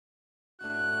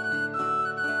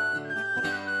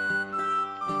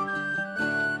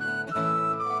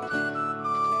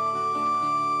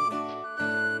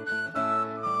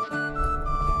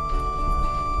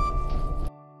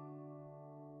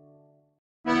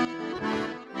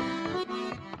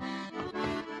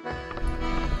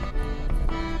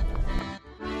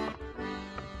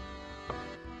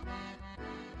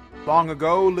Long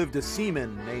ago lived a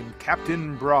seaman named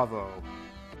Captain Bravo.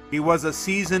 He was a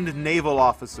seasoned naval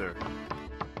officer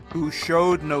who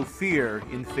showed no fear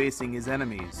in facing his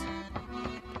enemies.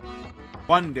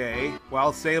 One day,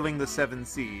 while sailing the seven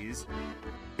seas,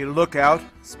 a lookout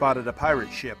spotted a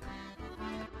pirate ship,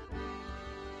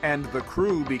 and the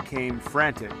crew became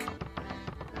frantic.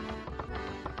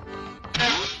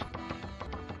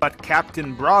 But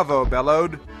Captain Bravo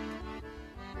bellowed,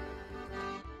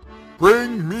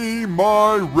 "Bring me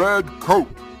my red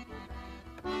coat!"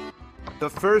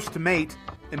 The first mate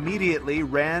immediately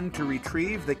ran to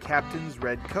retrieve the captain's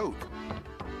red coat.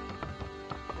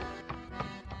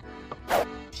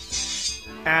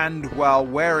 And while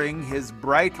wearing his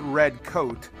bright red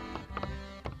coat,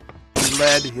 he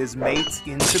led his mates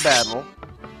into battle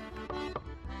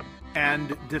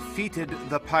and defeated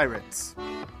the pirates.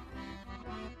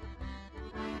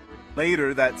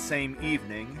 Later that same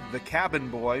evening, the cabin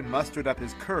boy mustered up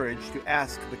his courage to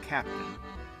ask the captain,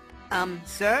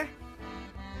 Sir?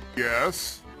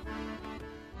 Yes?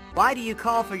 Why do you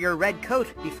call for your red coat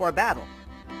before battle?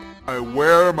 I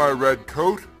wear my red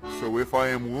coat, so if I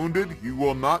am wounded, you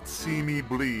will not see me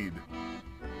bleed.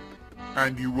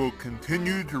 And you will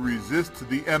continue to resist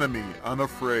the enemy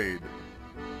unafraid.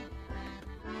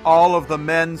 All of the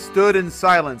men stood in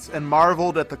silence and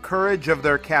marveled at the courage of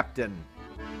their captain.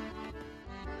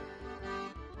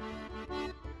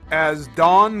 As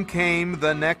dawn came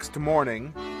the next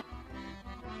morning,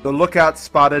 the lookout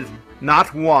spotted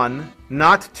not one,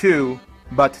 not two,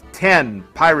 but 10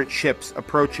 pirate ships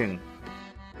approaching.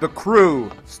 The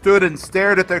crew stood and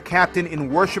stared at their captain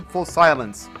in worshipful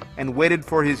silence and waited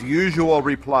for his usual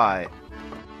reply.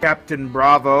 Captain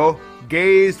Bravo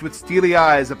gazed with steely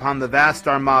eyes upon the vast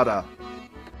armada.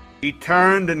 He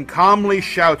turned and calmly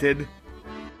shouted,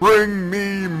 "Bring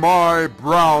me my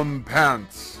brown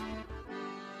pants!"